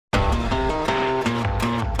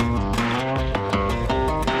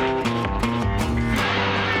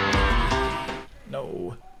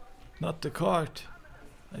Not the cart.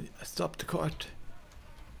 I stopped the cart.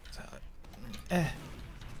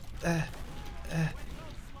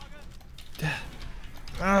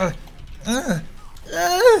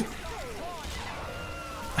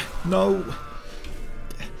 No.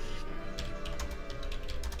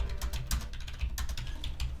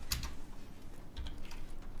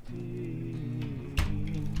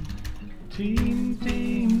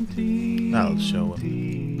 That'll show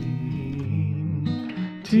him.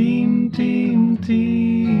 Team,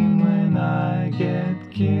 when I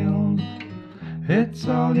get killed, it's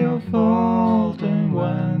all your fault, and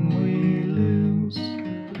when we lose,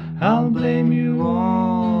 I'll blame you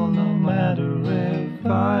all, no matter if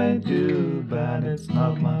I do bad, it's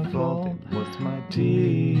not my fault, it was my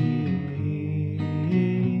team.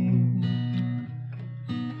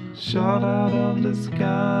 Shot out of the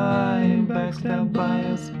sky, backstabbed by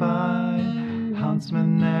a spy,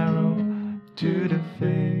 huntsman arrow to the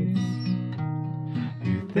face.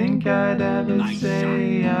 You think I'd ever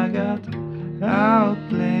say I got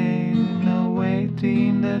outplayed? No way,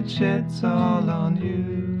 team, that shit's all on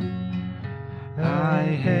you. I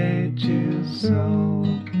hate you so,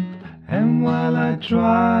 and while I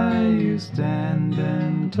try, you stand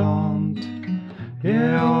and taunt.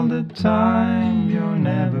 Yeah, all the time, you're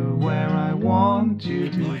never where I want you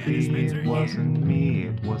to be. It wasn't me,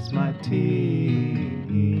 it was my team.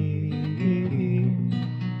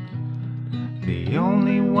 The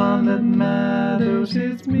only one that matters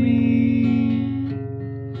is me.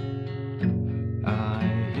 I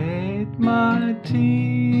hate my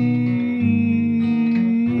team.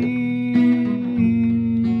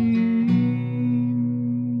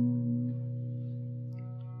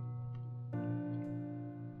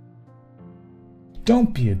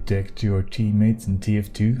 Don't be a dick to your teammates in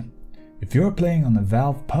TF2. If you're playing on a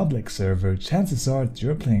Valve public server, chances are that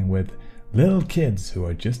you're playing with little kids who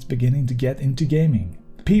are just beginning to get into gaming.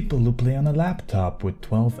 People who play on a laptop with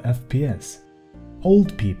 12 FPS.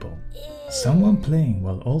 Old people. Someone playing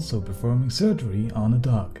while also performing surgery on a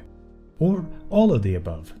dog. Or all of the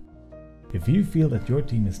above. If you feel that your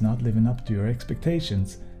team is not living up to your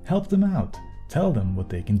expectations, help them out. Tell them what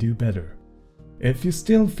they can do better. If you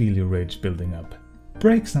still feel your rage building up,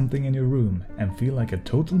 break something in your room and feel like a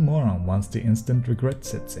total moron once the instant regret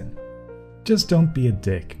sets in. Just don't be a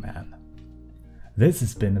dick, man. This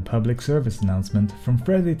has been a public service announcement from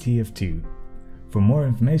Freddy TF2. For more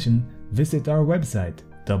information, visit our website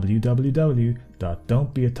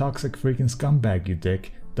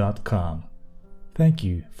www.don'tbeatoxicfreakingscumbagyoudick.com. Thank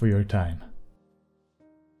you for your time.